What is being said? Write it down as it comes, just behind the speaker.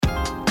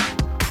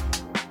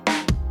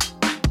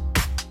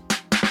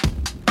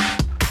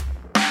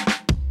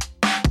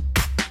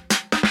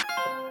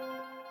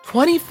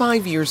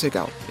25 years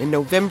ago, in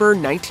November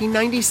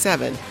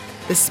 1997,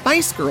 the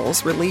Spice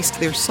Girls released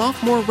their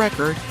sophomore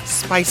record,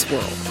 Spice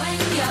World. When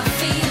you're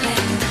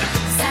feeling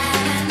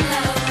sad and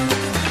low,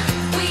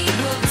 we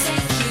will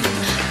take you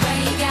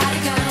where you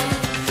gotta go.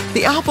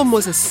 The album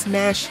was a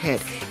smash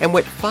hit and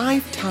went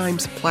 5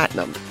 times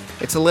platinum.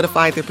 It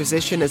solidified their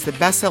position as the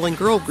best-selling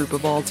girl group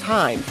of all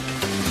time.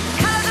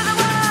 Colors of the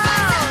world,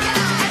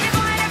 every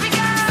boy and every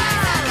girl,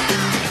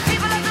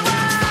 people of the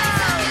world.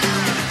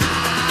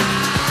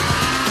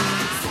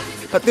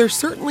 But they're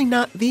certainly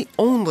not the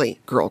only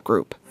girl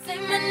group. Say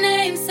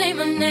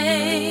my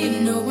name.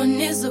 If no one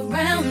is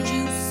around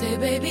you, say,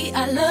 baby,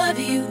 I love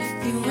you.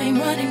 If you ain't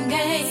running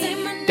game, say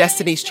my name.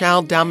 Destiny's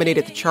Child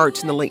dominated the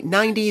charts in the late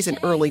 90s and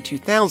early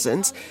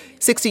 2000s.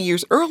 60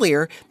 years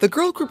earlier, the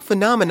girl group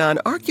phenomenon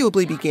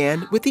arguably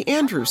began with the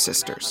Andrews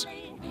Sisters.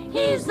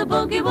 He's the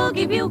boogie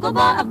woogie bugle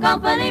boy of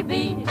Company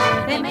B.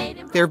 They made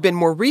him. There have been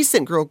more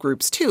recent girl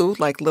groups too,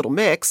 like Little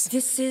Mix.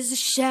 This is a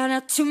shout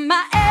out to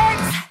my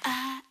ex.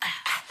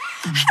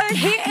 Heard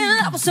he in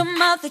love with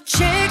some other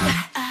chick.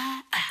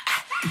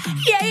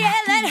 Yeah,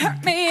 that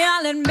hurt me,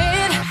 I'll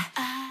admit.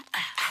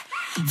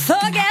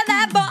 Forget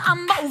that, but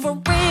I'm over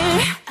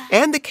it.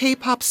 And the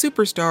K-pop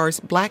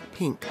superstars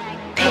Blackpink.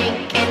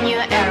 Pink in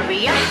your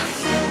area.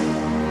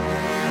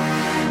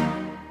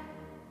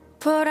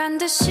 보란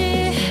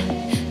듯이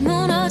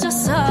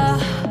무너졌어.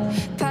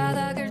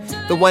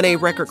 The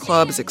 1A Record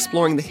Club is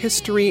exploring the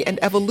history and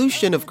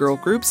evolution of girl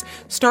groups,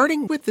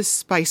 starting with the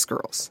Spice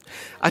Girls.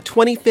 A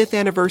 25th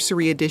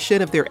anniversary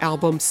edition of their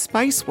album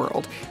Spice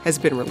World has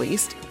been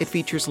released. It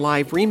features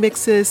live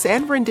remixes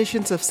and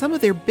renditions of some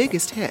of their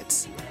biggest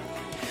hits.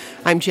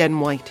 I'm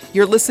Jen White.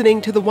 You're listening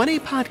to the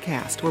 1A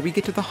podcast, where we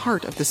get to the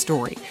heart of the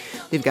story.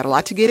 We've got a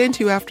lot to get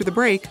into after the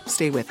break.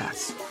 Stay with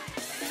us.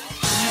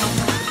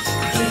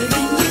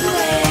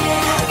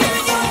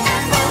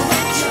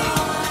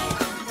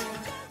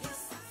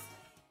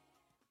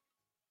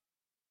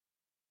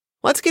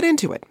 Let's get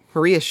into it.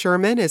 Maria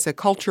Sherman is a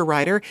culture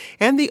writer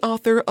and the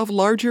author of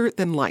Larger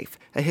Than Life,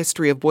 a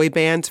history of boy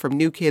bands from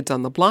New Kids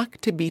on the Block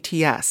to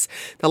BTS.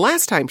 The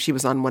last time she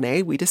was on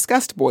 1A, we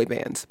discussed boy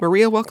bands.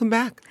 Maria, welcome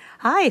back.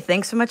 Hi,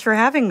 thanks so much for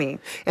having me.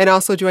 And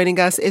also joining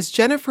us is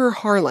Jennifer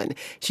Harlan.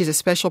 She's a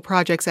special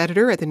projects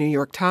editor at the New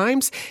York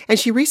Times, and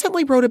she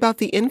recently wrote about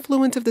the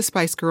influence of the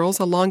Spice Girls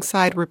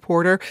alongside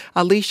reporter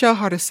Alisha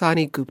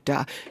Hardasani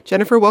Gupta.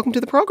 Jennifer, welcome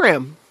to the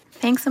program.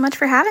 Thanks so much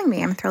for having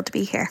me. I'm thrilled to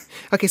be here.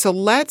 Okay, so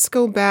let's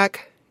go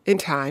back in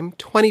time,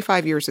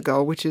 25 years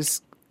ago, which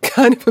is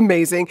kind of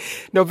amazing.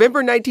 November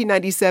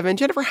 1997.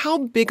 Jennifer, how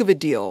big of a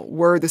deal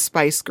were the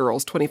Spice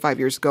Girls 25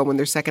 years ago when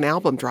their second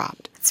album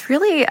dropped? It's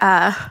really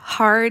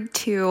hard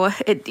to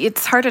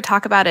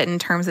talk about it in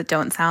terms that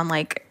don't sound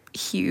like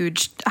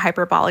huge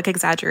hyperbolic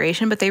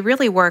exaggeration, but they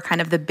really were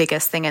kind of the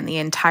biggest thing in the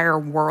entire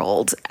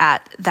world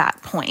at that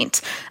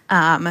point.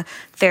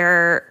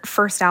 Their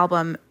first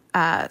album,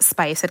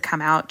 Spice, had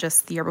come out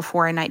just the year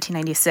before in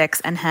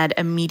 1996 and had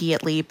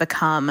immediately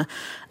become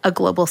a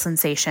global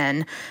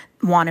sensation.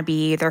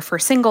 Wannabe, their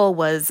first single,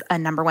 was a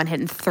number one hit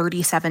in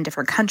 37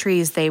 different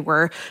countries. They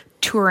were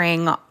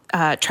touring,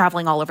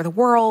 traveling all over the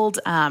world,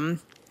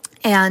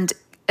 and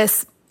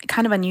it's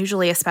kind of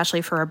unusually,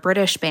 especially for a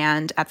British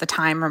band at the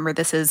time. Remember,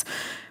 this is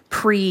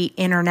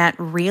pre-internet,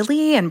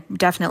 really, and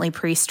definitely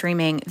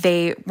pre-streaming.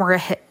 They were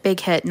a big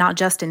hit, not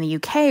just in the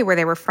UK where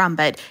they were from,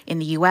 but in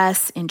the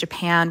US, in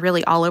Japan,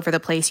 really all over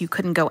the place. You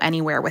couldn't go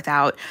anywhere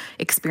without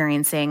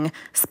experiencing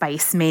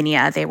Spice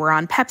Mania. They were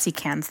on Pepsi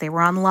cans, they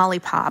were on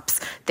lollipops,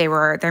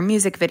 their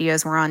music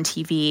videos were on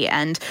TV,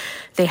 and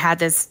they had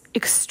this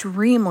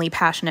extremely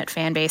passionate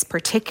fan base,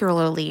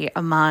 particularly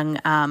among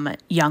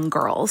young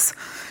girls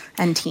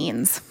and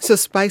teens. So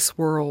Spice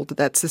World,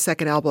 that's the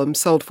second album,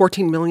 sold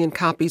 14 million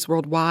copies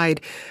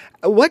worldwide.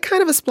 What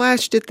kind of a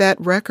splash did that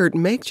record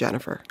make,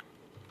 Jennifer?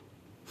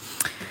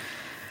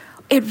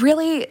 It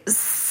really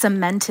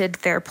cemented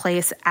their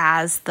place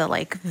as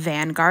the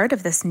vanguard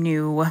of this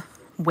new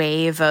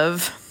wave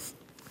of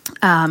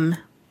I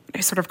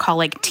sort of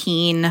call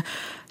teen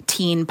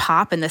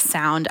pop and the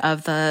sound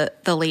of the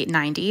late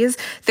 90s.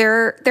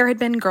 There had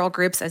been girl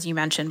groups, as you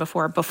mentioned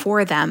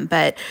before them,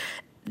 but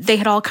they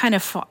had all kind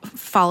of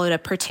followed a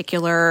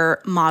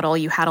particular model.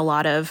 You had a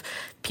lot of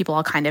people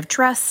all kind of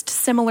dressed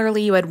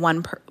similarly. You had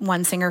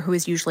one singer who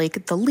was usually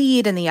the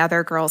lead, and the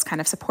other girls kind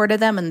of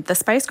supported them. And the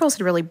Spice Girls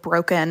had really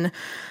broken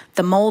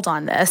the mold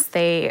on this.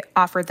 They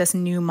offered this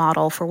new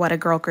model for what a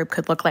girl group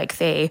could look like.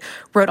 They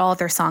wrote all of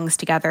their songs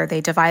together.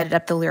 They divided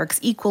up the lyrics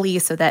equally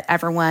so that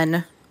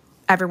everyone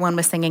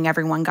was singing.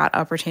 Everyone got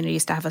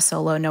opportunities to have a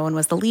solo. No one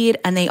was the lead.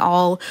 And they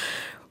all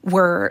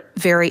were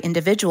very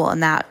individual,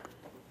 and that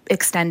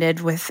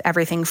extended with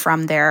everything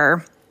from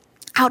their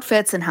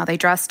outfits and how they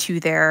dressed to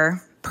their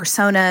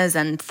personas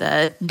and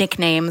the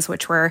nicknames,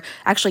 which were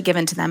actually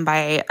given to them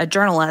by a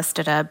journalist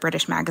at a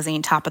British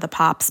magazine, Top of the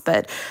Pops.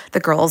 But the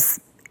girls,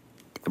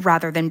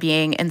 rather than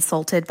being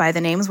insulted by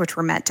the names, which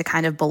were meant to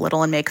kind of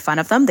belittle and make fun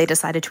of them, they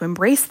decided to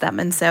embrace them.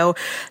 And so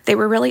they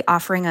were really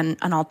offering an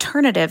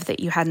alternative that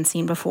you hadn't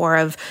seen before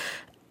of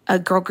a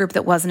girl group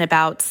that wasn't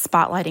about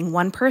spotlighting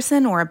one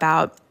person or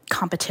about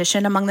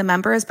competition among the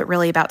members, but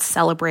really about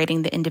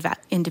celebrating the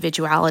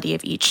individuality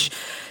of each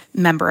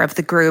member of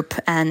the group,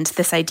 and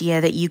this idea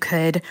that you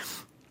could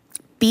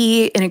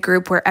be in a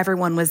group where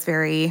everyone was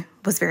very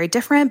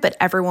different, but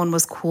everyone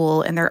was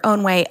cool in their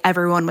own way.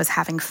 Everyone was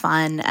having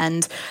fun,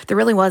 and there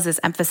really was this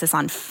emphasis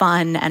on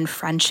fun and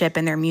friendship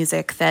in their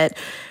music that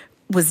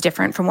was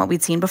different from what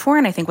we'd seen before,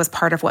 and I think was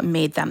part of what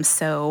made them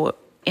so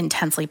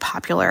intensely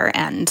popular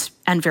and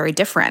very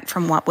different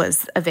from what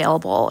was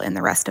available in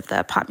the rest of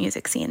the pop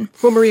music scene.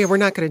 Well, Maria, we're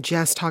not going to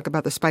just talk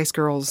about the Spice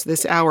Girls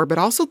this hour, but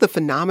also the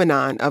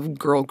phenomenon of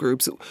girl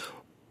groups.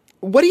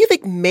 What do you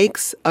think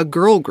makes a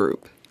girl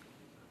group?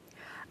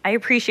 I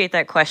appreciate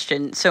that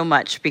question so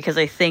much because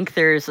I think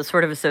there's a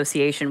sort of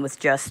association with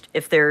just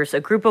if there's a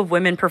group of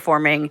women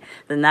performing,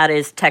 then that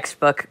is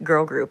textbook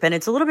girl group. And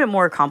it's a little bit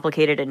more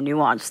complicated and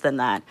nuanced than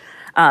that.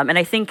 And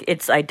I think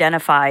it's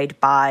identified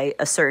by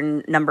a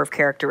certain number of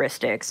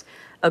characteristics.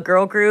 A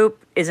girl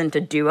group isn't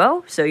a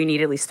duo, so you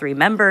need at least 3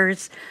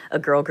 members. A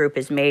girl group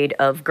is made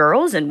of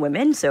girls and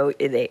women, so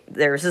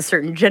there's a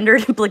certain gender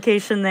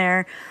implication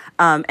there.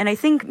 And I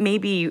think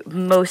maybe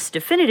most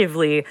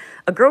definitively,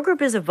 a girl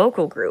group is a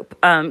vocal group.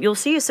 You'll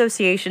see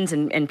associations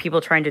and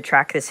people trying to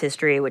track this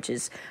history, which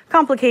is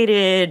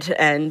complicated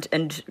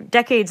and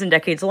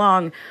decades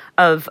long,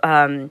 of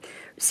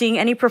seeing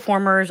any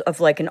performers of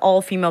like an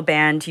all-female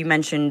band. You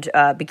mentioned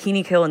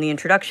Bikini Kill in the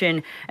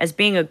introduction as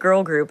being a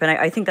girl group, and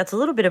I think that's a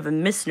little bit of a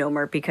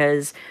misnomer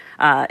because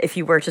if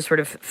you were to sort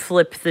of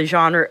flip the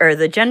genre or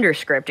the gender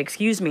script,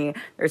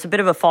 there's a bit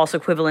of a false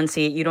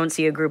equivalency. You don't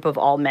see a group of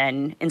all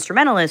men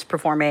instrumentalists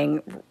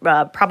performing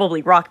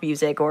probably rock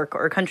music or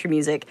country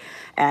music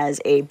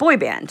as a boy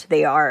band.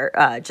 They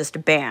are just a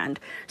band.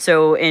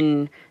 So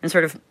in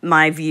sort of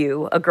my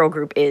view, a girl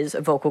group is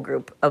a vocal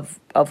group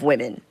of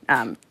women.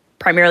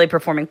 Primarily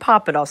performing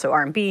pop, but also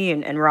R&B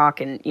and rock.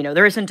 And,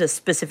 there isn't a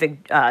specific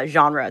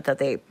genre that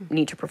they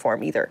need to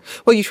perform either.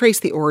 Well, you trace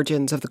the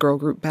origins of the girl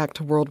group back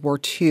to World War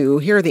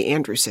II. Here are the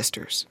Andrews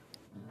Sisters.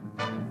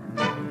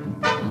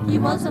 He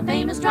was a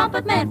famous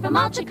trumpet man from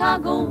out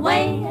Chicago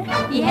way.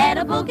 He had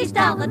a boogie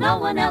style that no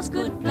one else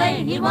could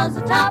play. He was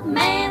the top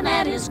man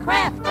at his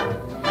craft.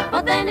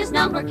 But then his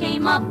number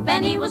came up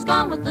and he was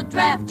gone with the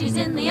draft. He's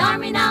in the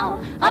army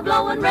now,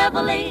 a-blowin'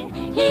 reveille.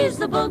 He's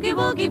the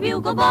boogie-woogie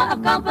bugle boy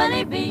of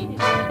Company B.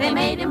 They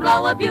made him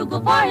blow a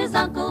bugle for his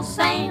Uncle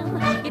Sam.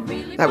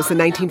 That was the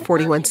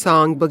 1941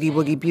 song, Boogie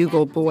Woogie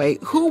Bugle Boy.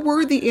 Who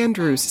were the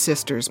Andrews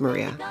Sisters,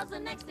 Maria?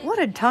 What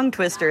a tongue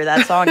twister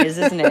that song is,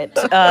 isn't it?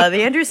 The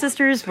Andrews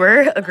Sisters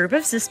were a group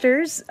of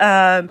sisters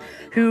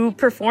who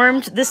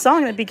performed this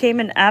song that became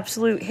an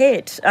absolute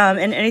hit.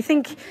 And I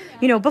think,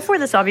 before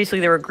this, obviously,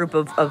 there were a group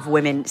of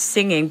women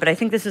singing, but I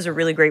think this is a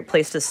really great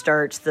place to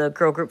start the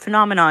girl group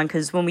phenomenon,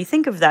 because when we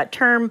think of that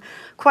term,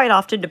 quite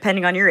often,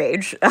 depending on your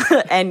age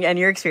and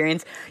your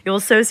experience, you'll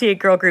associate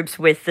girl groups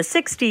with the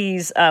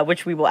 60s,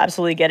 which we will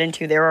absolutely get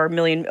into. There are a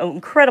million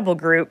incredible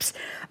groups,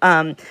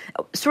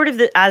 sort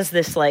of as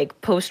this like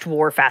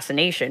post-war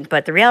fascination.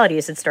 But the reality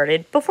is it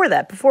started before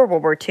that, before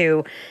World War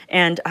II.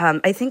 And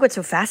I think what's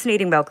so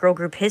fascinating about girl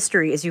group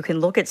history is you can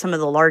look at some of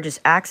the largest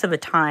acts of a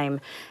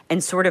time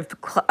and sort of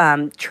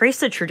trace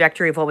the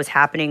trajectory of what was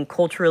happening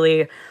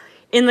culturally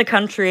in the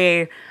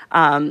country,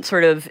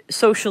 sort of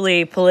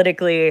socially,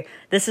 politically.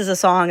 This is a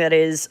song that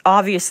is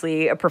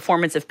obviously a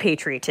performance of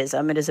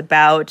patriotism. It is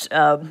about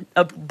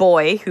a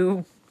boy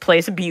who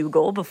plays a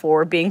bugle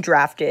before being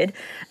drafted.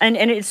 And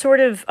it sort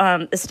of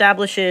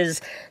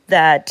establishes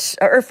that,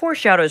 or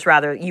foreshadows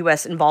rather,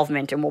 U.S.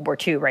 involvement in World War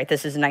II, right?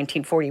 This is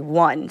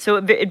 1941. So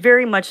it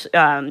very much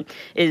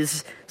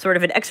is sort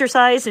of an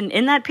exercise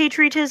in that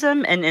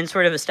patriotism and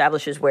sort of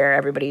establishes where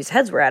everybody's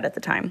heads were at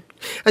the time.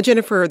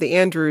 Jennifer, the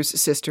Andrews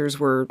sisters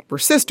were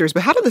sisters,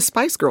 but how did the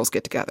Spice Girls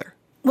get together?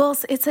 Well,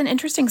 it's an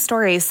interesting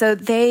story. So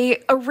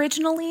they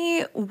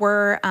originally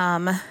were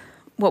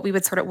what we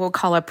we'll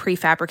call a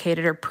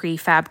prefabricated or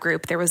prefab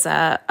group. There was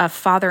a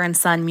father and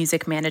son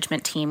music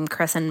management team,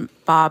 Chris and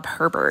Bob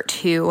Herbert,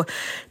 who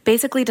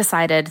basically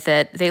decided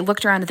that they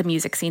looked around at the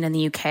music scene in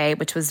the UK,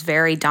 which was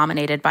very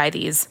dominated by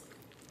these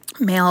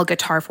male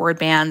guitar-forward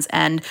bands,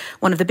 and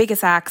one of the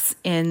biggest acts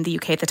in the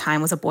UK at the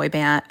time was a boy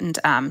band,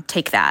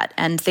 Take That,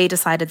 and they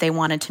decided they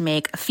wanted to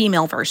make a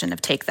female version of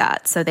Take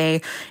That. So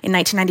in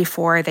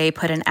 1994, they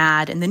put an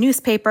ad in the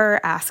newspaper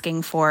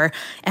asking for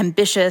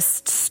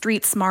ambitious,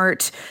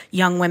 street-smart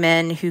young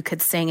women who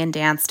could sing and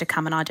dance to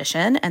come and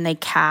audition, and they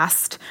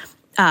cast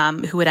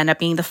who would end up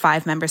being the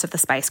 5 members of the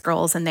Spice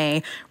Girls. And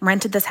they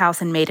rented this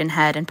house in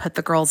Maidenhead and put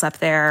the girls up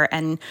there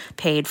and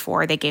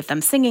they gave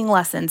them singing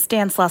lessons,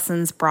 dance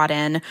lessons, brought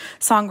in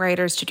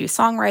songwriters to do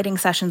songwriting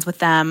sessions with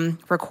them,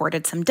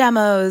 recorded some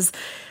demos,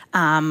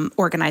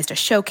 organized a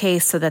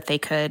showcase so that they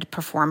could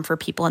perform for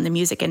people in the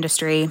music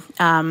industry.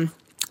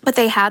 But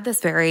they had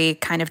this very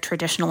kind of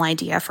traditional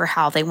idea for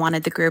how they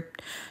wanted the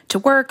group to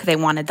work. They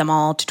wanted them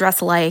all to dress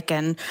alike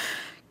and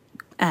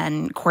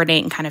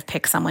coordinate and kind of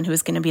pick someone who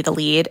was going to be the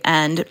lead.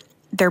 And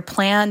their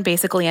plan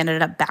basically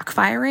ended up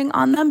backfiring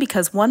on them,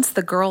 because once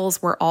the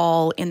girls were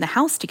all in the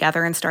house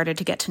together and started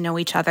to get to know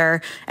each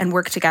other and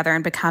work together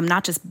and become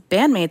not just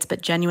bandmates,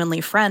 but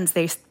genuinely friends,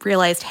 they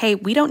realized, hey,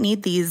 we don't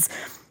need these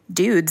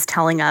dudes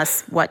telling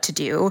us what to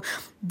do.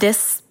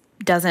 This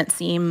doesn't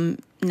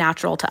seem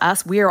natural to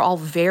us. We are all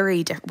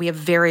we have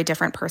very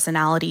different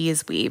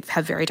personalities. We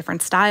have very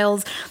different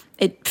styles.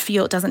 It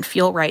doesn't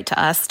feel right to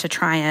us to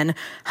try and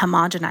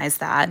homogenize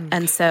that.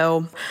 And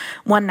so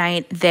one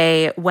night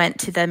they went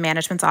to the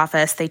management's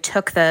office. They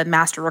took the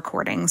master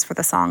recordings for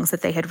the songs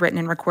that they had written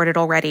and recorded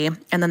already,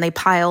 and then they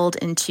piled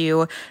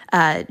into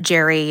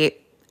Jerry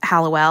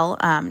Halliwell,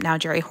 now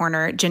Jerry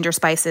Horner, Ginger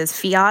Spice's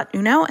Fiat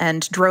Uno,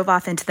 and drove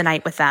off into the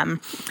night with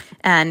them.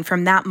 And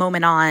from that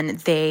moment on,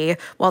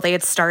 while they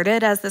had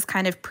started as this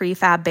kind of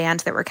prefab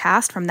band that were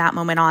cast, from that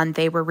moment on,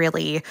 they were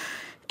really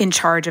in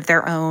charge of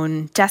their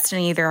own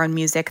destiny, their own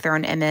music, their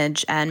own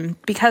image. And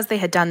because they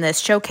had done this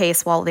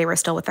showcase while they were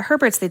still with the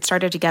Herberts, they'd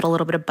started to get a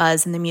little bit of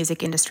buzz in the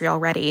music industry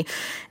already.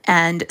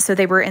 And so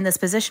they were in this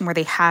position where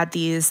they had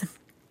these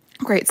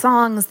great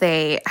songs.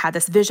 They had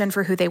this vision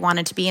for who they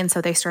wanted to be. And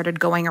so they started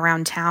going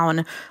around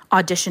town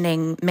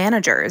auditioning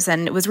managers.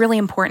 And it was really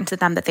important to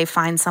them that they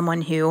find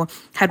someone who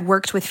had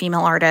worked with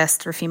female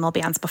artists or female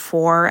bands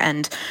before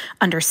and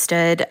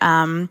understood,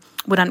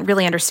 would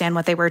really understand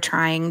what they were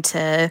trying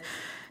to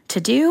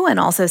do. And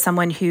also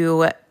someone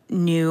who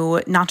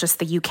knew not just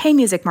the UK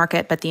music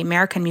market, but the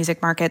American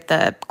music market,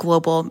 the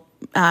global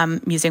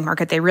music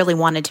market. They really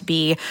wanted to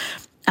be,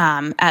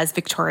 as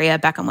Victoria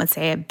Beckham would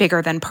say,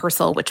 bigger than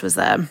Persil, which was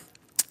a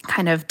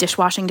kind of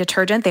dishwashing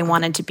detergent. They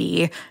wanted to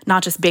be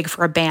not just big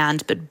for a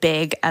band, but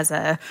big as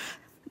a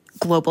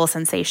global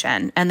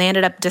sensation. And they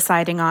ended up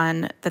deciding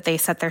on that they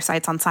set their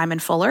sights on Simon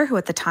Fuller, who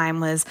at the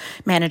time was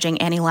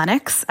managing Annie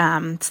Lennox.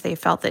 So they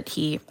felt that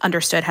he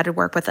understood how to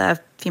work with a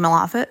female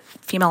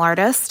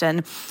artist.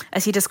 And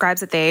as he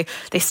describes it, they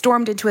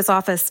stormed into his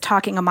office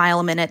talking a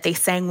mile a minute. They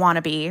sang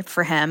Wannabe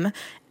for him,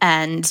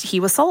 and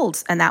he was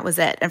sold, and that was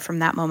it. And from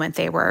that moment,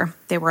 they were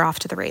off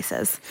to the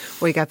races.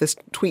 Well, you got this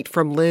tweet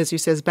from Liz who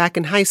says, back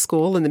in high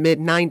school in the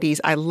mid-'90s,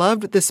 I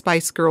loved the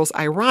Spice Girls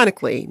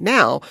ironically.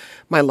 Now,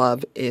 my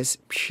love is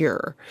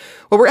pure.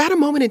 Well, we're at a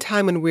moment in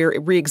time when we're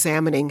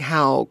re-examining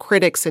how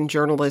critics and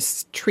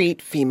journalists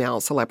treat female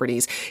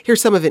celebrities.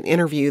 Here's some of an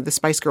interview the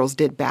Spice Girls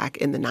did back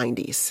in the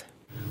 90s.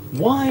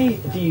 Why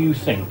do you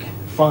think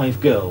Five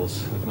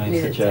Girls have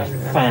made such a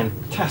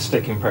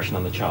fantastic impression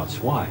on the charts?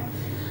 Why?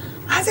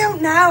 I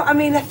don't know. I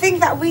mean, I think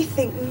that we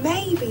think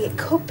maybe it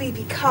could be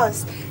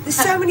because there's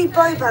so many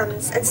boy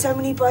bands and so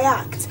many boy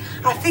acts.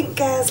 I think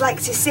girls like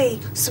to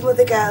see some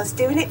other girls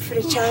doing it for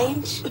a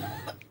change.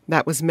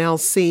 That was Mel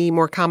C,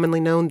 more commonly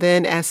known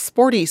then as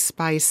Sporty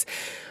Spice.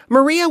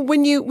 Maria,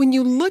 when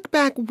you look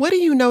back, what do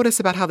you notice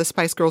about how the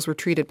Spice Girls were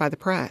treated by the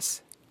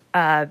press?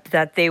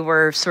 That they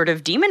were sort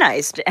of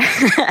demonized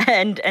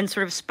and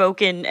sort of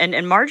spoken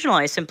and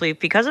marginalized simply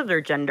because of their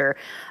gender,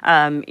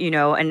 and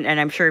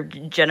I'm sure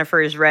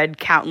Jennifer has read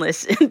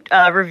countless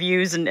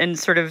reviews and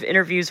sort of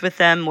interviews with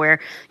them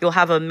where you'll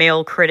have a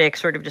male critic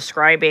sort of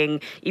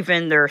describing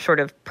even their sort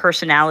of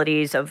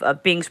personalities of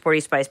being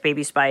Sporty Spice,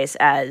 Baby Spice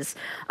as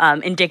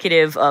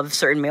indicative of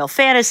certain male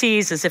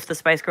fantasies, as if the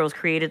Spice Girls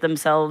created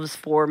themselves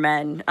for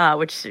men,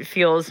 which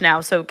feels now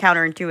so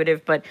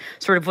counterintuitive, but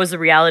sort of was the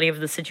reality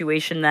of the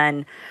situation then.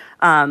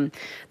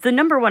 The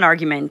number one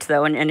argument,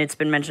 though, and it's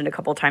been mentioned a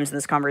couple of times in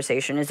this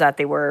conversation, is that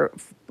they were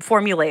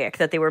formulaic,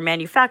 that they were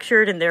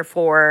manufactured and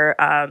therefore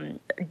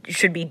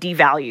should be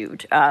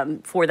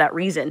devalued for that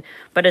reason.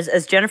 But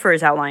as Jennifer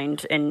has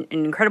outlined in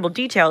incredible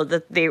detail,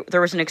 that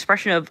there was an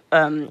expression of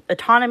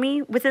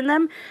autonomy within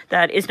them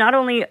that is not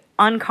only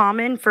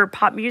uncommon for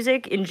pop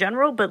music in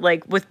general, but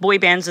like with boy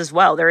bands as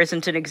well. There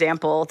isn't an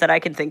example that I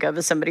can think of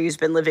as somebody who's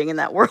been living in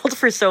that world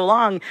for so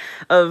long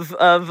of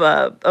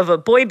a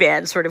boy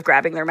band sort of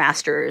grabbing their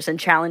masters and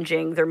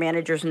challenging their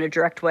managers in a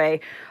direct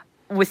way,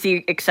 with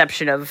the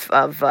exception of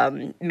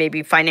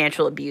maybe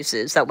financial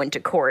abuses that went to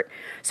court.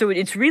 So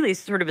it's really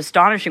sort of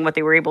astonishing what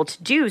they were able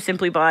to do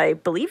simply by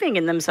believing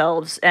in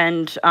themselves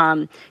and,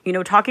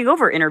 talking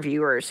over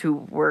interviewers who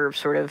were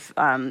sort of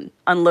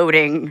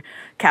unloading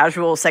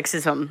casual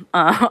sexism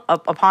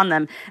upon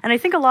them. And I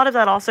think a lot of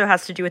that also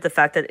has to do with the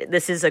fact that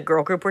this is a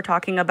girl group we're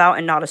talking about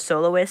and not a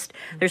soloist.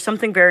 There's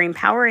something very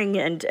empowering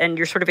and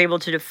you're sort of able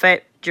to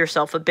defend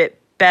yourself a bit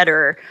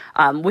better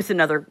with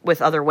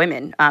other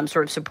women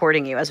sort of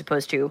supporting you, as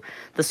opposed to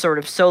the sort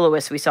of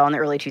soloists we saw in the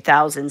early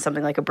 2000s,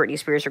 something like a Britney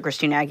Spears or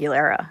Christina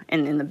Aguilera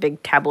in the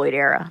big tabloid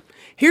era.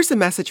 Here's a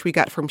message we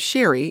got from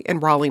Sherry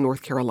in Raleigh,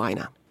 North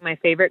Carolina. My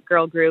favorite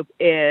girl group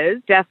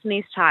is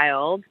Destiny's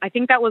Child. I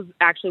think that was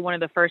actually one of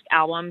the first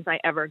albums I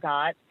ever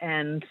got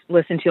and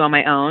listened to on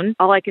my own.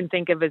 All I can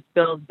think of is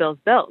Bills, Bills,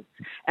 Bills.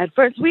 At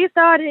first we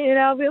started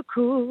out real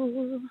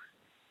cool,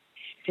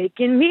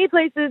 taking me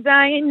places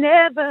I ain't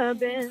never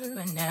been.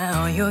 But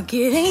now you're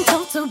getting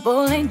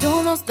comfortable, ain't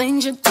doing those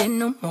things you did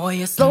no more.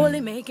 You're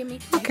slowly making me.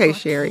 Okay,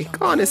 Sherry,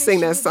 go on and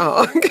sing that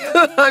song.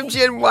 I'm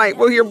Jen White.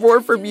 We'll hear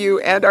more from you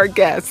and our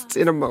guests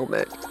in a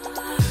moment.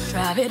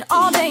 Drive it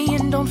all day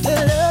and don't fill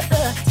up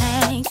the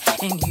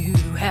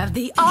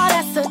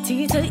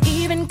need to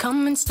even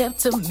come and step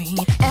to me.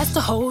 Ask to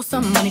hold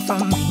some money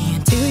from me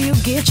until you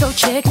get your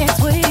check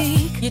next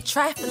week. You're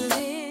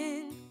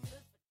trifling.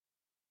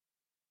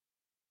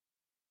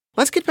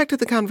 Let's get back to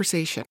the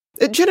conversation.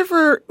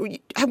 Jennifer,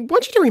 I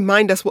want you to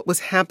remind us what was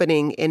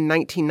happening in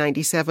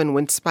 1997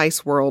 when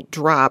Spice World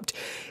dropped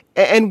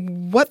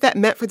and what that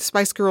meant for the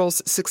Spice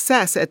Girls'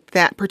 success at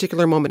that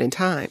particular moment in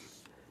time.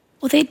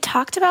 Well, they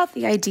talked about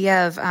the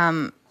idea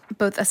of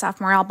both a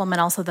sophomore album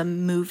and also the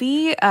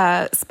movie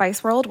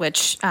Spice World,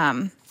 which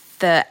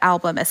the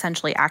album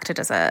essentially acted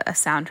as a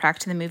soundtrack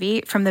to the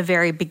movie. From the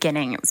very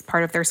beginning, it was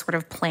part of their sort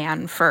of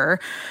plan for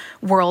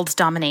world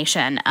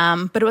domination.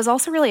 But it was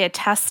also really a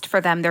test for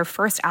them. Their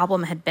first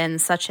album had been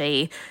such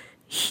a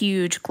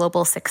huge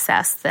global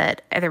success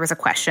that there was a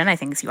question, I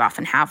think as you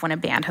often have when a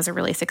band has a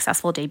really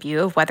successful debut,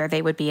 of whether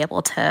they would be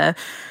able to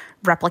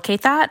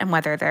replicate that and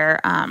whether their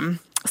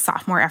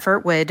sophomore effort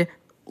would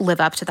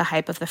live up to the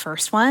hype of the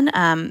first one.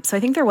 So I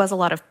think there was a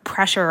lot of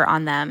pressure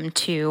on them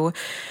to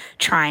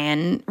try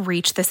and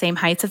reach the same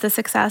heights of the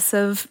success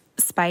of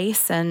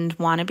Spice and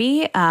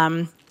Wannabe.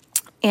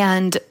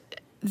 And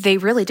they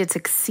really did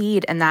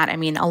succeed in that. I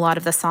mean, a lot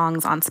of the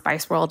songs on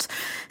Spice World,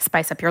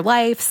 Spice Up Your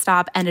Life,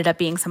 Stop, ended up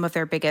being some of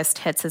their biggest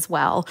hits as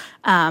well.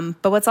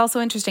 But what's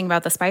also interesting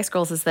about the Spice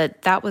Girls is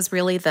that was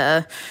really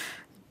the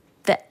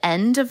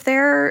end of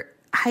their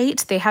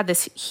height. They had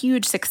this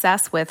huge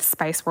success with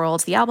Spice World,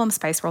 the album,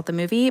 Spice World, the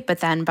movie, but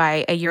then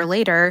by a year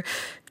later,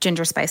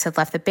 Ginger Spice had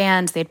left the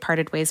band. They'd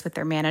parted ways with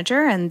their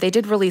manager, and they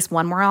did release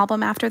one more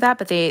album after that,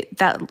 but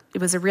it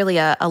was really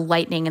a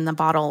lightning in the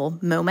bottle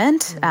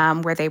moment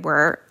where they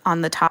were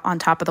on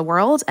top of the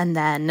world, and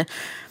then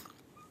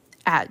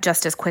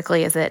just as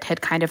quickly as it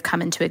had kind of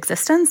come into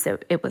existence,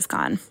 it was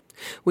gone.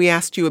 We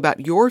asked you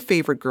about your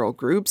favorite girl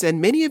groups, and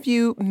many of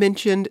you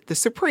mentioned the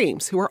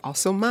Supremes, who are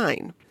also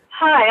mine.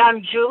 Hi,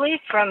 I'm Julie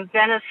from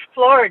Venice,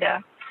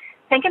 Florida.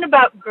 Thinking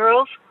about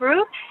girls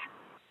groups,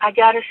 I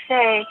gotta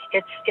say,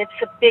 it's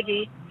a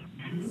biggie.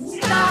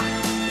 Stop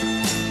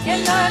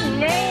in the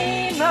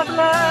name of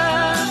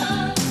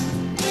love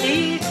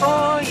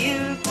before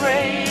you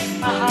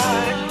break my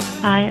heart.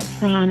 Hi, it's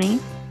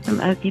Ronnie from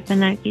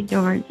Okefenokee,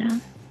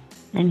 Georgia.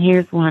 And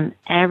here's one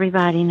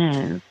everybody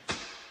knows.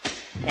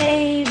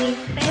 Baby,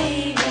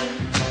 baby,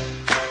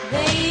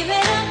 baby,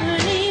 don't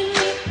leave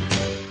me.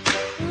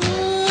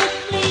 Ooh,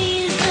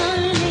 please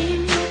don't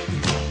leave me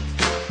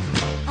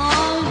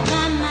all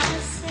by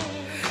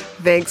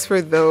myself. Thanks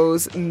for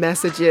those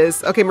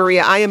messages. Okay,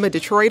 Maria, I am a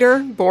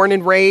Detroiter, born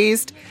and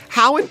raised.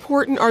 How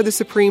important are the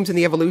Supremes in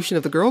the evolution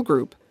of the girl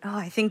group? Oh,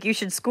 I think you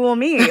should school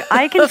me.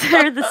 I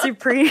consider the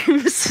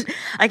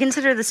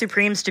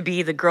Supremes to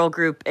be the girl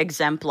group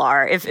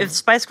exemplar. If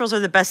Spice Girls are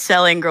the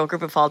best-selling girl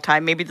group of all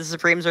time, maybe the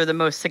Supremes are the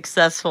most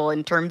successful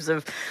in terms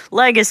of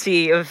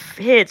legacy, of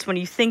hits. When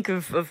you think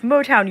of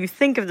Motown, you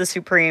think of the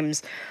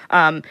Supremes.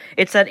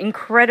 It's that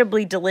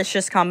incredibly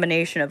delicious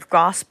combination of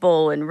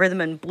gospel and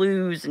rhythm and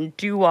blues and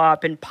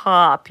doo-wop and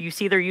pop. You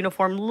see their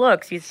uniform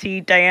looks. You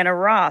see Diana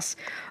Ross.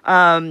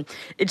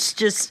 It's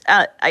just,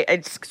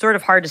 it's sort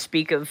of hard to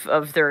speak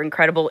of their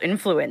incredible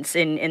influence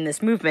in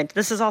this movement.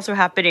 This is also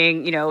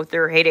happening,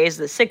 their heydays,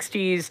 the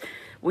 60s.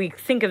 We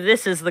think of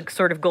this as the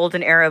sort of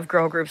golden era of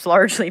girl groups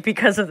largely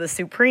because of the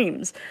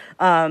Supremes.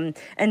 And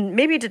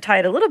maybe to tie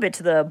it a little bit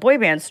to the boy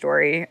band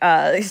story,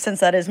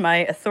 since that is my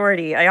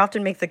authority, I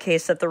often make the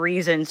case that the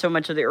reason so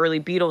much of the early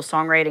Beatles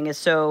songwriting is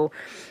so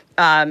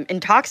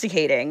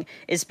intoxicating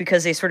is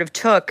because they sort of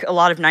took a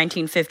lot of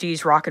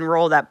 1950s rock and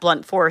roll, that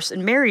blunt force,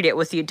 and married it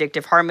with the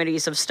addictive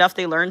harmonies of stuff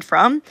they learned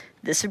from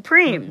the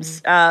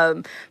Supremes.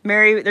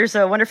 There's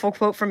a wonderful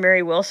quote from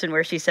Mary Wilson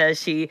where she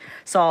says she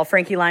saw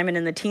Frankie Lyman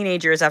and the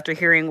Teenagers after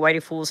hearing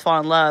Whitey Fools Fall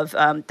in Love,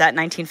 that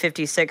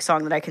 1956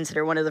 song that I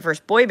consider one of the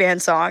first boy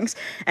band songs,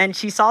 and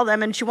she saw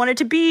them and she wanted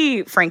to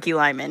be Frankie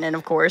Lyman, and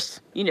of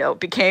course,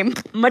 became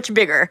much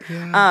bigger.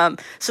 Yeah.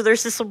 So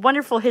there's this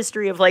wonderful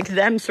history of like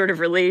them sort of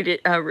related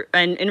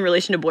and in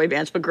relation to boy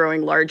bands, but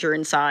growing larger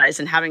in size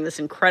and having this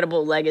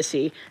incredible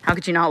legacy. How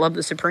could you not love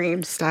the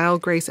Supremes? Style,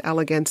 grace,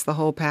 elegance, the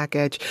whole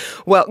package.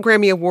 Well,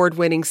 Grammy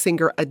Award-winning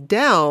singer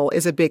Adele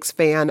is a big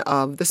fan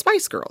of the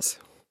Spice Girls.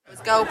 It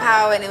was girl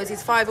power, and it was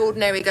these 5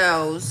 ordinary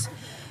girls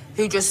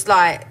who just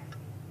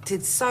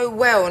did so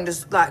well and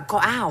just got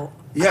out.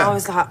 Yeah. And I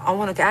was like, I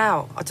want to get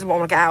out. I don't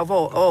want to get out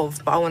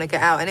of, but I want to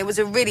get out. And it was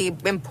a really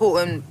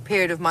important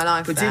period of my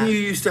life. But didn't you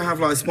used to have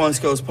Spice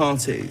Girls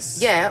parties?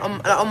 Yeah,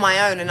 on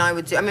my own, and I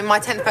would do. I mean, my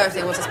 10th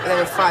birthday was there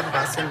were 5 of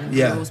us, and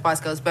we were all Spice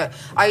Girls. But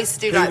I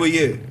used to do Who were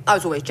you? I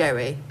was always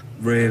Jerry.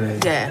 Really?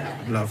 Yeah.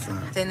 Love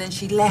that. And then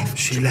she left.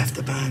 She left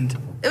the band.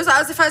 It was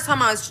the first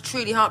time I was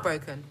truly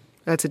heartbroken.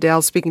 That's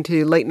Adele speaking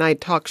to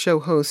late-night talk show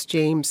host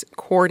James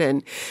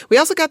Corden. We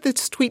also got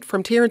this tweet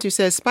from Terrence who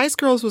says, Spice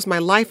Girls was my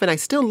life and I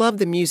still love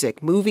the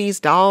music, movies,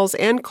 dolls,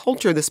 and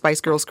culture the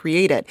Spice Girls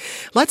created.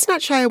 Let's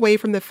not shy away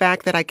from the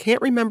fact that I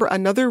can't remember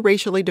another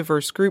racially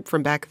diverse group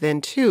from back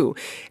then, too.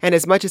 And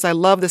as much as I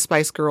love the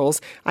Spice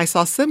Girls, I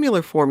saw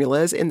similar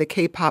formulas in the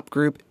K-pop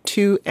group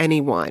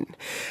 2NE1.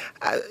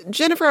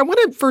 Jennifer, I want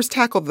to first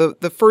tackle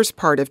the first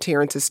part of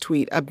Terrence's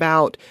tweet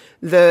about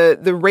the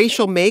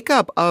racial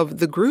makeup of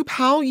the group.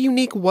 How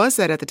unique was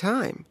that at the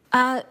time?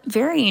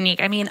 Very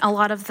unique. I mean, a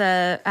lot of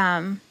the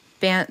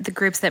the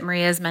groups that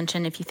Maria's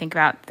mentioned, if you think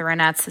about the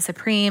Ronettes, the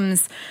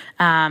Supremes,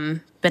 Bananarama,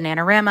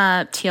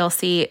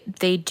 TLC,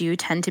 they do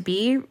tend to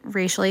be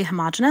racially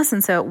homogenous.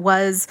 And so it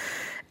was,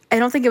 I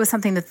don't think it was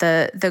something that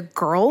the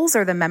girls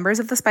or the members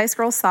of the Spice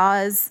Girls saw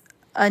as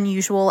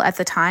unusual at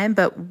the time,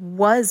 but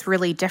was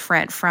really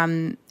different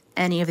from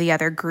any of the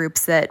other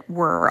groups that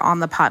were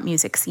on the pop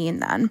music scene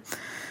then.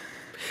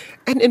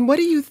 And what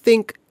do you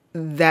think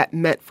that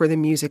meant for the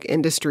music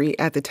industry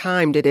at the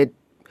time? Did it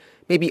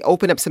maybe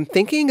open up some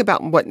thinking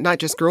about what not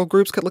just girl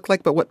groups could look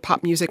like, but what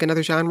pop music and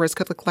other genres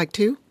could look like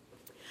too?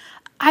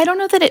 I don't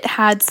know that it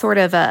had sort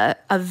of a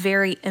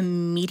very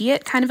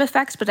immediate kind of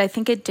effect, but I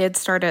think it did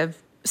start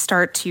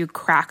to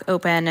crack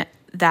open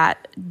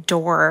that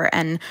door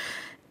and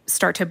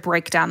start to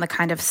break down the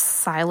kind of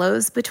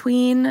silos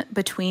between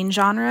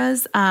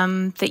genres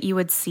that you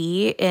would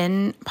see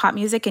in pop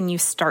music, and you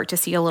start to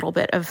see a little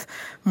bit of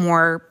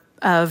more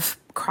of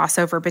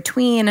crossover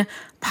between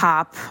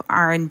pop,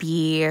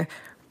 R&B,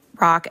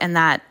 rock, and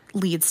that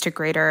leads to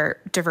greater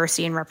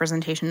diversity and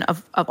representation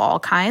of all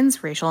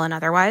kinds, racial and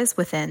otherwise,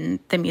 within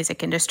the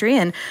music industry.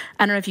 And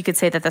I don't know if you could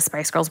say that the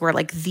Spice Girls were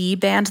like the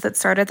band that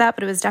started that,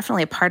 but it was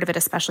definitely a part of it,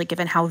 especially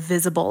given how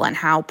visible and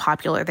how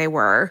popular they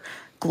were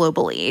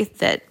globally,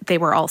 that they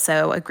were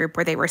also a group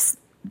where they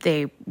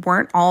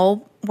weren't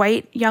all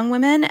white young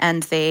women,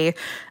 and they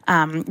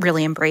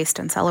really embraced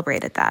and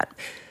celebrated that.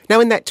 Now,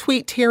 in that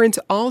tweet, Terrence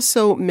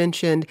also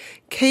mentioned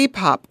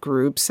K-pop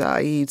groups.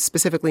 He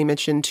specifically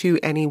mentioned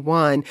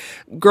 2NE1.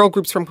 Girl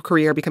groups from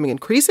Korea are becoming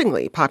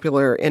increasingly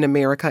popular in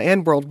America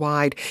and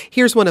worldwide.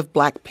 Here's one of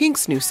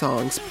Blackpink's new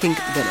songs, Pink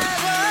Venom.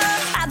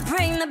 I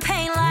bring the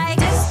pain like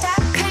this,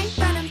 that pink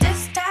venom,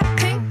 this, that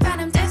pink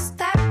venom, this,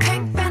 that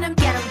pink venom.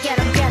 Get 'em, get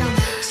 'em, get 'em.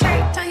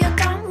 Straight till you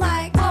don't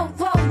like, whoa,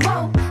 whoa,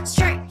 whoa.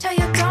 Straight till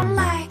you don't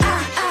like,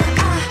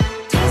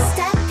 Taste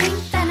that pink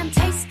venom,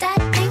 taste that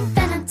pink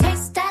venom,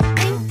 taste that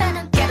pink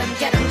venom. Get 'em,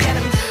 get 'em, get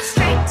 'em.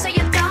 Straight till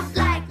you don't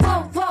like,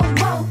 whoa, whoa,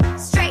 whoa.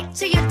 Straight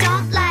till you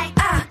don't like,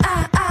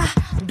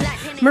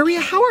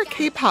 Maria, how are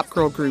K-pop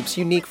girl groups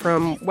unique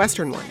from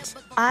Western ones?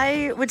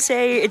 I would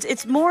say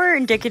it's more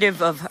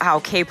indicative of how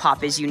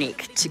K-pop is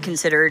unique to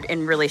considered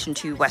in relation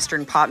to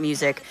Western pop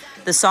music.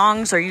 The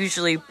songs are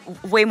usually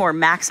way more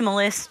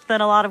maximalist than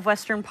a lot of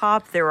Western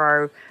pop. There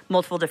are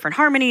multiple different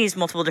harmonies,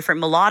 multiple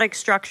different melodic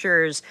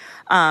structures.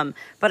 But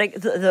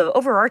the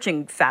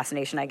overarching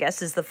fascination, I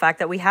guess, is the fact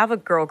that we have a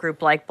girl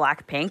group like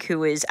Blackpink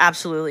who is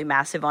absolutely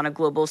massive on a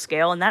global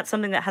scale. And that's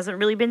something that hasn't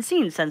really been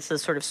seen since the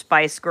sort of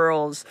Spice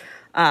Girls,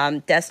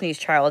 Destiny's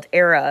Child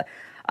era.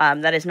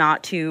 That is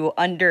not to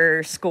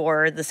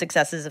underscore the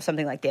successes of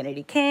something like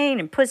Danity Kane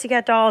and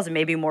Pussycat Dolls, and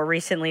maybe more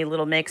recently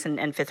Little Mix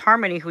and Fifth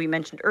Harmony, who we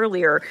mentioned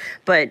earlier,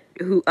 but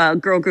who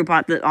girl group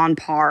on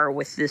par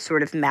with this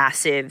sort of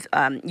massive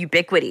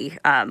ubiquity,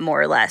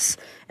 more or less.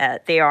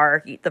 They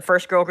are the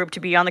first girl group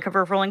to be on the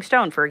cover of Rolling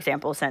Stone, for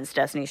example, since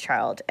Destiny's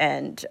Child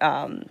and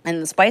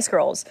the Spice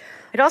Girls.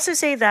 I'd also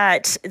say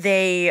that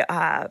they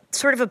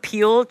sort of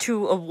appeal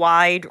to a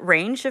wide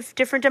range of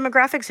different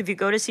demographics. If you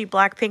go to see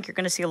Blackpink, you're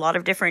going to see a lot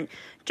of different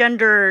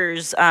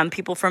genders,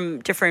 people from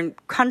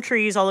different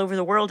countries all over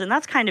the world. And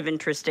that's kind of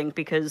interesting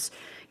because,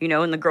 you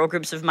know, in the girl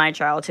groups of my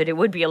childhood, it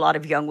would be a lot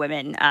of young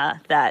women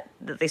that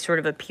they sort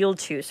of appealed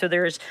to. So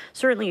there's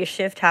certainly a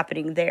shift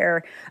happening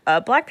there.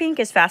 Blackpink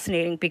is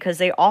fascinating because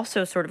they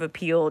also sort of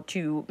appeal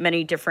to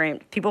many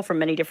different people from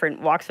many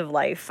different walks of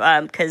life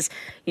because,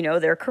 you know,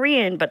 they're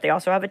Korean, but they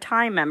also have a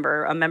Thai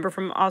member, a member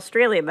from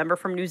Australia, a member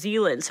from New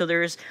Zealand. So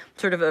there's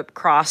sort of a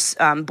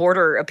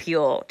cross-border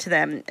appeal to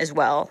them as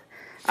well.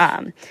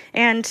 And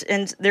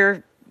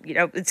they're, you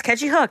know, it's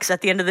catchy hooks at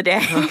the end of the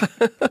day.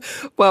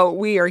 Well,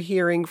 we are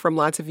hearing from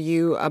lots of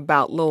you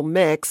about Little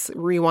Mix.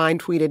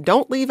 Rewind tweeted,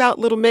 "Don't leave out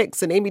Little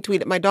Mix." And Amy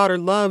tweeted, "My daughter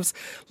loves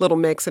Little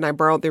Mix and I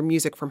borrowed their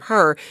music from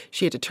her.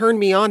 She had to turn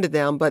me on to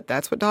them, but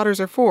that's what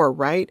daughters are for,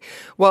 right?"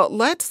 Well,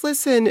 let's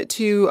listen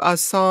to a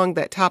song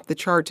that topped the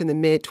charts in the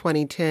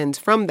mid-2010s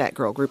from that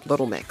girl group,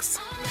 Little Mix.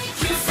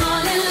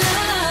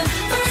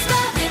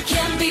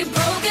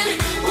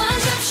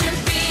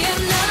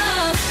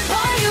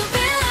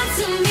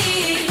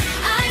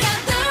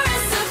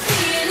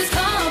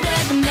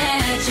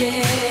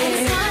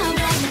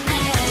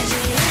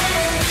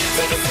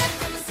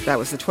 That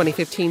was the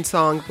 2015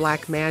 song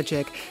Black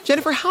Magic.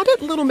 Jennifer, how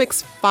did Little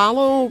Mix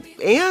follow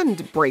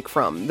and break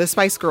from the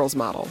Spice Girls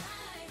model?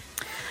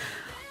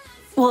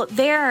 Well,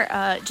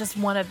 they're just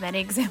one of many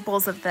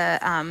examples of the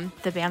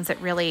bands that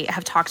really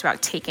have talked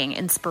about taking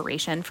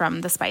inspiration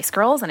from the Spice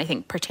Girls, and I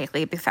think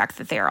particularly the fact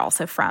that they are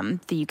also from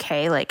the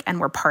UK,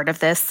 and were part of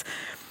this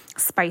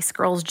Spice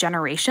Girls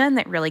generation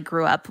that really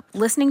grew up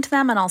listening to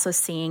them and also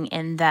seeing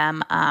in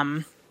them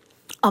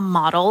a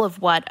model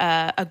of what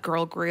a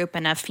girl group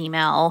and a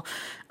female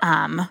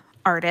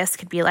artist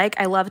could be like.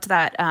 I loved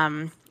that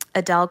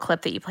Adele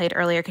clip that you played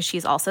earlier because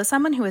she's also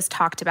someone who has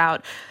talked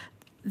about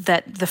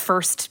that the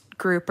first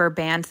group or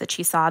band that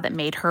she saw that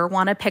made her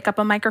want to pick up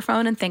a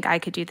microphone and think I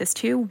could do this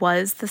too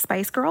was the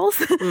Spice Girls.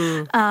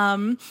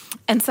 And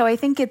so I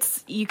think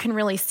you can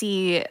really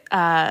see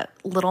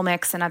Little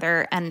Mix and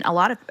a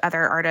lot of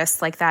other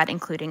artists like that,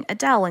 including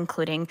Adele,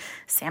 including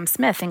Sam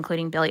Smith,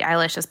 including Billie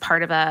Eilish, as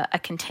part of a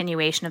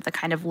continuation of the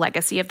kind of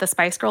legacy of the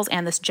Spice Girls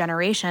and this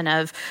generation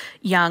of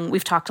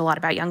we've talked a lot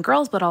about young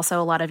girls, but also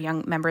a lot of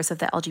young members of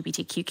the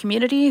LGBTQ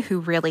community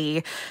who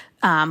really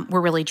were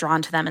really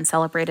drawn to them and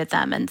celebrated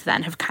them, and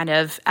then have kind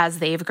of, as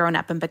they've grown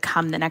up and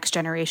become the next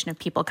generation of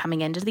people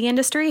coming into the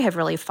industry, have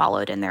really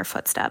followed in their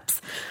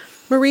footsteps.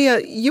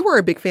 Maria, you were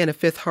a big fan of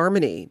Fifth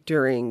Harmony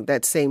during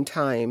that same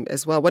time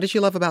as well. What did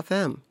you love about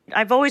them?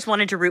 I've always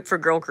wanted to root for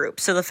girl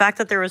groups. So the fact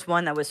that there was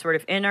one that was sort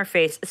of in our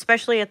face,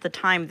 especially at the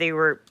time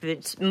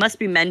it must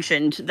be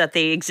mentioned that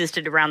they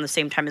existed around the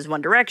same time as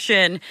One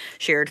Direction,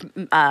 shared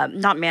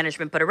not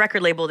management, but a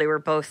record label. They were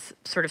both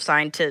sort of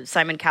signed to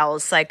Simon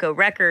Cowell's Psycho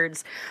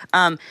Records.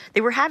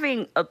 They were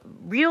having a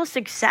real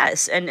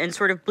success and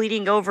sort of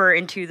bleeding over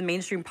into the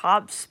mainstream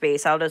pop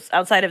space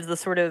outside of the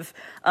sort of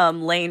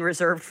lane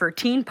reserved for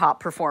teen pop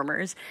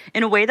performers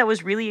in a way that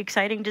was really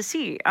exciting to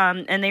see.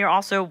 And they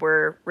also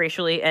were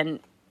racially and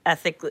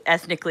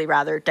ethnically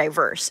rather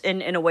diverse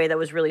in a way that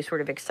was really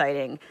sort of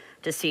exciting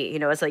to see.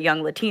 As a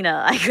young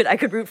Latina, I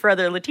could root for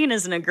other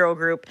Latinas in a girl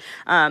group,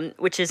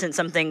 which isn't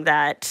something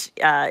that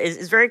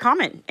is very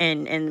common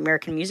in the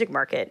American music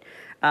market.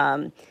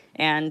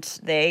 And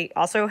they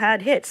also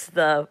had hits,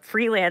 the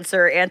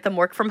Freelancer anthem,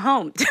 Work From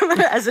Home,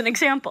 as an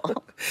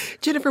example.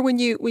 Jennifer, when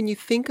you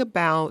think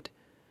about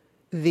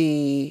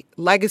the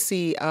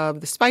legacy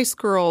of the Spice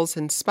Girls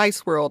and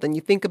Spice World, and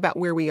you think about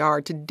where we are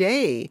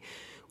today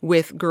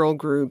with girl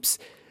groups,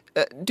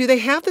 do they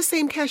have the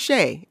same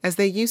cachet as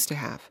they used to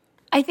have?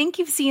 I think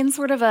you've seen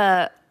sort of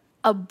a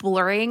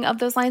blurring of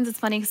those lines. It's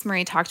funny because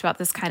Marie talked about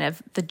this kind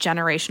of the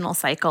generational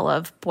cycle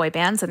of boy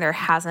bands, and there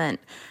hasn't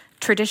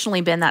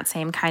traditionally been that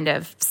same kind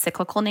of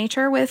cyclical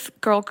nature with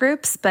girl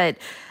groups. But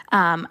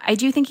I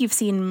do think you've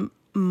seen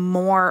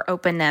more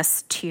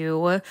openness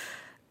to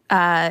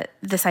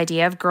this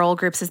idea of girl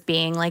groups as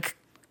being like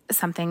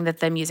something that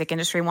the music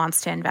industry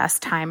wants to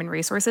invest time and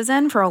resources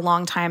in. For a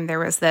long time, there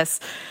was this,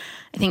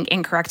 I think,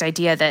 incorrect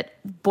idea that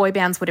boy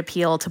bands would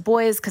appeal to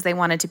boys because they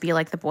wanted to be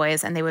like the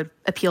boys, and they would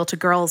appeal to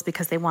girls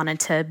because they wanted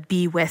to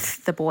be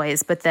with the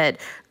boys, but that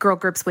girl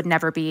groups would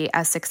never be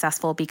as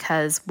successful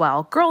because,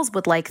 well, girls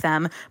would like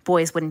them,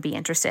 boys wouldn't be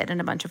interested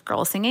in a bunch of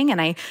girls singing. And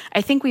I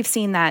think we've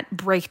seen that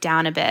break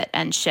down a bit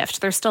and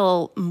shift. There's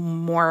still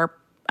more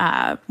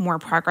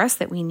progress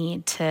that we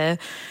need to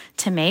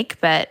make,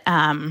 but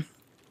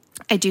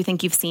I do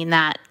think you've seen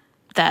that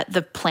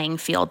the playing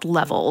field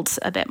leveled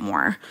a bit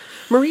more.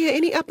 Maria,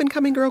 any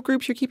up-and-coming girl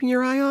groups you're keeping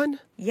your eye on?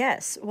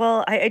 Yes.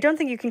 Well, I don't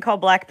think you can call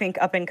Blackpink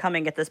up and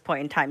coming at this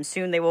point in time.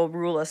 Soon they will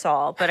rule us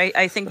all. But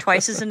I think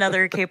Twice is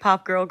another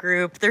K-pop girl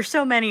group. There's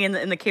so many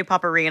in the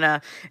K-pop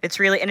arena. It's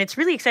really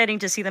exciting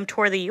to see them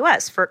tour the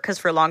U.S. because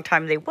for a long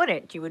time they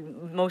wouldn't. You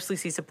would mostly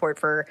see support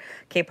for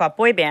K-pop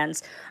boy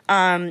bands.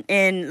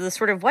 In the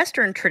sort of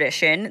Western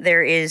tradition,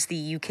 there is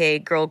the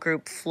UK girl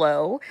group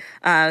Flow,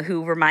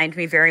 who remind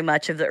me very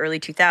much of the early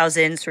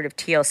 2000s, sort of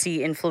TLC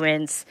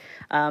influence.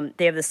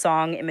 They have the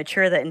song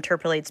Immature that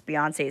interpolates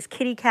Beyonce's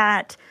Kitty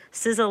Cat.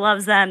 SZA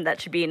loves them. That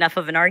should be enough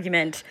of an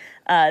argument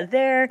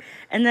there.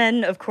 And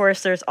then, of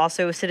course, there's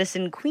also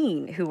Citizen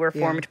Queen, who were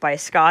formed by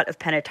Scott of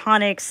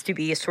Pentatonics to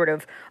be a sort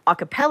of a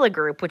cappella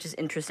group, which is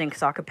interesting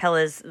because a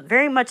cappella is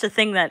very much a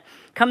thing that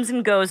comes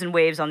and goes in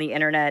waves on the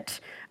internet,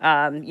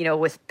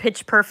 with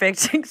Pitch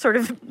Perfect sort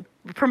of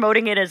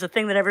promoting it as a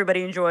thing that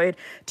everybody enjoyed,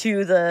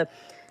 to the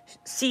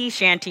sea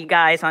shanty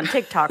guys on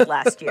TikTok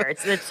last year.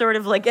 It's sort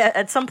of like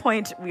at some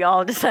point we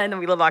all decided that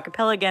we love a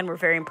cappella again. We're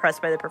very impressed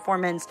by the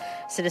performance.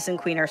 Citizen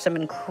Queen are some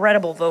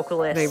incredible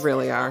vocalists. They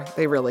really are.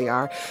 They really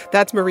are.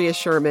 That's Maria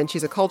Sherman.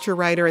 She's a culture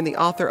writer and the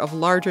author of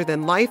Larger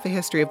Than Life, A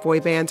History of Boy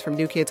Bands from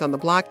New Kids on the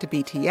Block to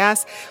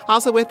BTS.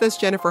 Also with us,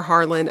 Jennifer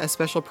Harlan, a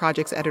special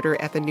projects editor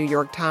at the New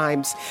York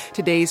Times.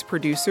 Today's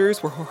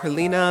producers were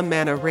Jorgelina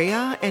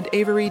Manarea and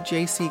Avery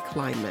J.C.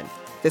 Kleinman.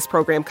 This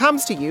program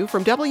comes to you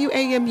from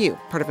WAMU,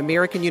 part of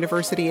American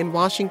University in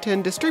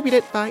Washington,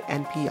 distributed by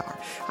NPR.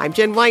 I'm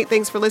Jen White.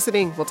 Thanks for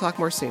listening. We'll talk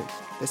more soon.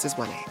 This is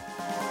 1A.